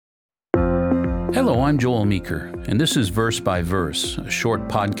Hello, I'm Joel Meeker, and this is Verse by Verse, a short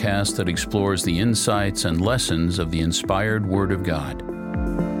podcast that explores the insights and lessons of the inspired Word of God.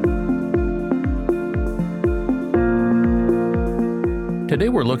 Today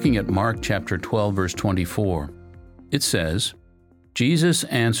we're looking at Mark chapter 12, verse 24. It says, Jesus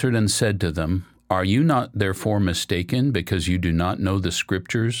answered and said to them, Are you not therefore mistaken, because you do not know the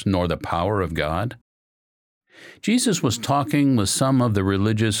Scriptures, nor the power of God? Jesus was talking with some of the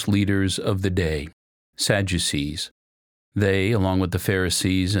religious leaders of the day, Sadducees. They, along with the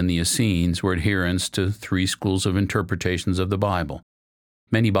Pharisees and the Essenes, were adherents to three schools of interpretations of the Bible.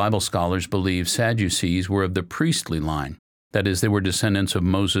 Many Bible scholars believe Sadducees were of the priestly line. That is, they were descendants of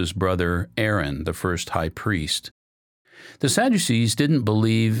Moses' brother Aaron, the first high priest. The Sadducees didn't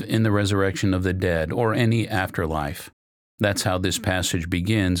believe in the resurrection of the dead or any afterlife. That's how this passage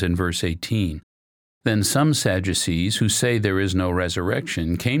begins in verse 18. Then some Sadducees, who say there is no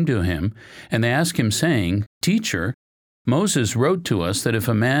resurrection, came to him, and they asked him, saying, Teacher, Moses wrote to us that if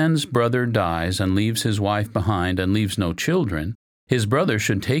a man's brother dies and leaves his wife behind and leaves no children, his brother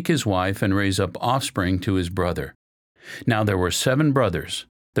should take his wife and raise up offspring to his brother. Now there were 7 brothers.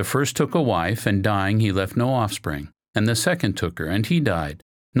 The first took a wife, and dying he left no offspring. And the second took her, and he died,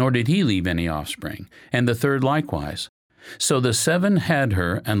 nor did he leave any offspring. And the third likewise. So the 7 had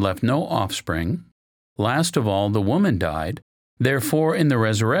her, and left no offspring. Last of all, the woman died. Therefore, in the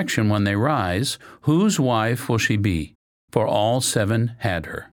resurrection, when they rise, whose wife will she be? For all 7 had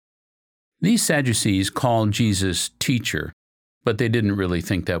her. These Sadducees called Jesus teacher, but they didn't really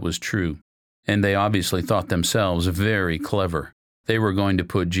think that was true. And they obviously thought themselves very clever. They were going to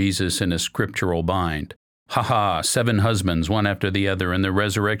put Jesus in a scriptural bind. Ha ha, 7 husbands, one after the other, in the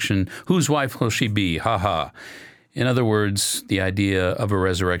resurrection, whose wife will she be? Ha ha. In other words, the idea of a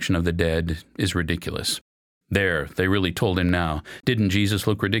resurrection of the dead is ridiculous. There, they really told him now. Didn't Jesus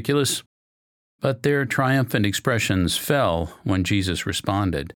look ridiculous? But their triumphant expressions fell when Jesus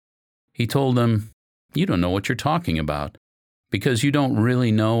responded. He told them, You don't know what you're talking about, because you don't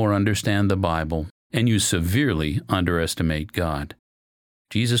really know or understand the Bible, and you severely underestimate God.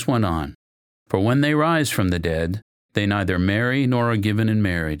 Jesus went on, For when they rise from the dead, they neither marry nor are given in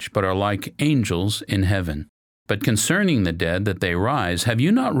marriage, but are like angels in heaven. But concerning the dead that they rise, have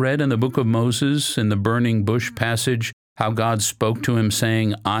you not read in the book of Moses, in the burning bush passage, how God spoke to him,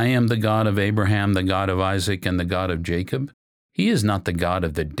 saying, I am the God of Abraham, the God of Isaac, and the God of Jacob? He is not the God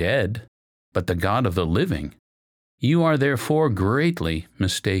of the dead, but the God of the living. You are therefore greatly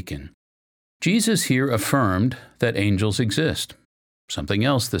mistaken. Jesus here affirmed that angels exist, something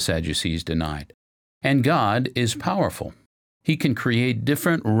else the Sadducees denied. And God is powerful. He can create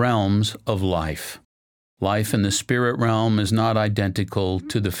different realms of life. Life in the spirit realm is not identical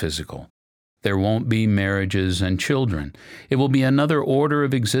to the physical. There won't be marriages and children. It will be another order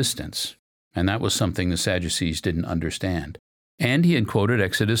of existence. And that was something the Sadducees didn't understand. And he had quoted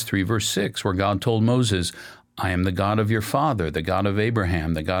Exodus 3 verse 6, where God told Moses, I am the God of your father, the God of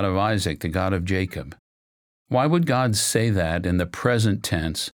Abraham, the God of Isaac, the God of Jacob. Why would God say that in the present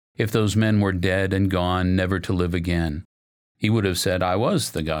tense if those men were dead and gone, never to live again? He would have said, I was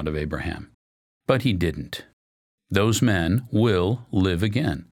the God of Abraham. But he didn't. Those men will live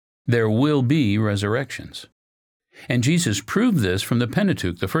again. There will be resurrections. And Jesus proved this from the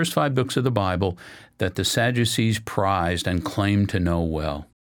Pentateuch, the first 5 books of the Bible, that the Sadducees prized and claimed to know well.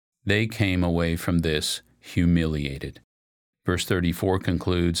 They came away from this humiliated. Verse 34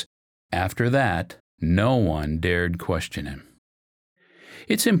 concludes, After that, no one dared question him.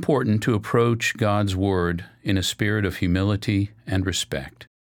 It's important to approach God's Word in a spirit of humility and respect,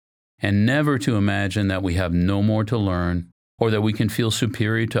 and never to imagine that we have no more to learn or that we can feel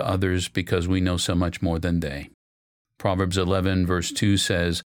superior to others because we know so much more than they. Proverbs 11 verse 2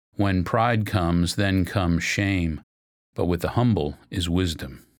 says, When pride comes, then comes shame, but with the humble is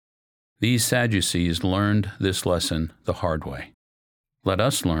wisdom. These Sadducees learned this lesson the hard way. Let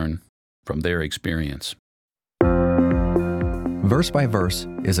us learn from their experience. Verse by Verse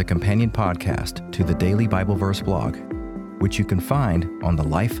is a companion podcast to the Daily Bible Verse blog, which you can find on the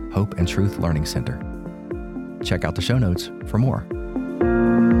Life, Hope, and Truth Learning Center. Check out the show notes for more.